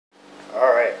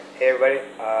Hey everybody,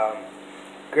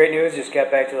 great news, just got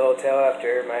back to the hotel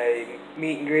after my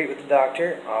meet and greet with the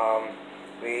doctor.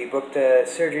 We booked the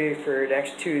surgery for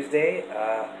next Tuesday.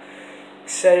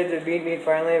 Excited to meet me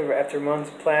finally after months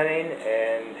of planning,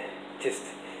 and just,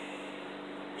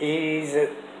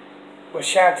 was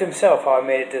shocked himself how I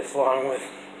made it this long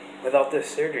without this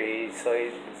surgery. So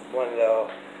he's one of the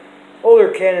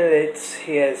older candidates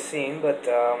he has seen, but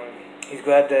he's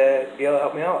glad to be able to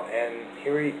help me out, and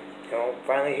here we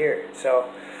finally here. So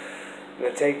I'm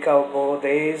gonna take a couple of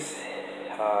days,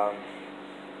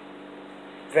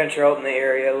 venture out in the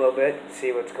area a little bit,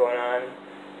 see what's going on.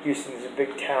 Houston's a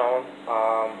big town.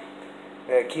 I'm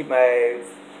gonna keep my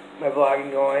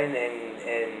vlogging going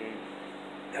and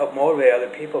help motivate other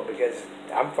people, because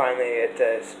I'm finally at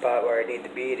the spot where I need to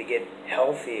be to get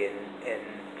healthy and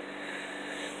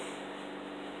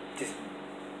just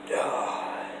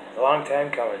a long time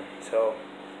coming. So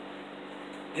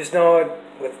just know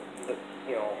with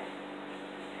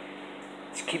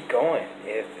just keep going.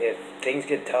 If things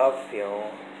get tough,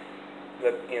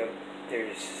 look,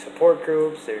 there's support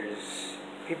groups, there's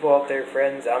people out there,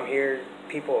 friends. I'm here.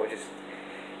 People just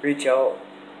reach out.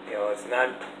 It's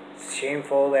not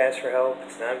shameful to ask for help.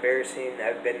 It's not embarrassing.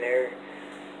 I've been there.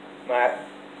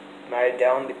 My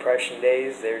down depression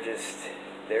days, they're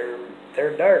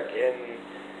dark, and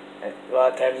a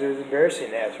lot of times it was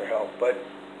embarrassing to ask for help, but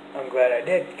I'm glad I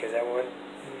did, because I would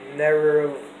never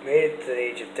have made it to the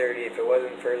age of 30 if it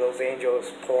wasn't for those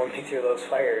angels pulling me through those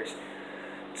fires.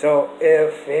 So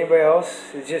if anybody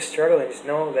else is just struggling, just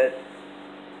know that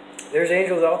there's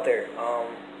angels out there,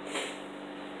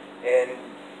 and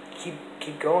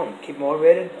keep going, keep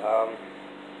motivated.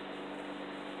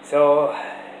 So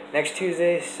next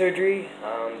Tuesday surgery,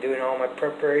 I'm doing all my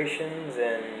preparations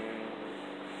and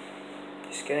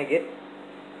just gonna get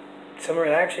some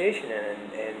relaxation in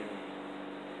and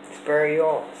spare you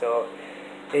all. So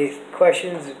any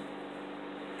questions,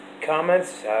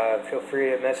 comments, feel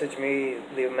free to message me,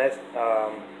 leave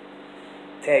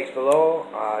tags below.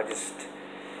 Just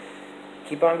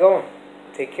keep on going.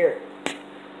 Take care.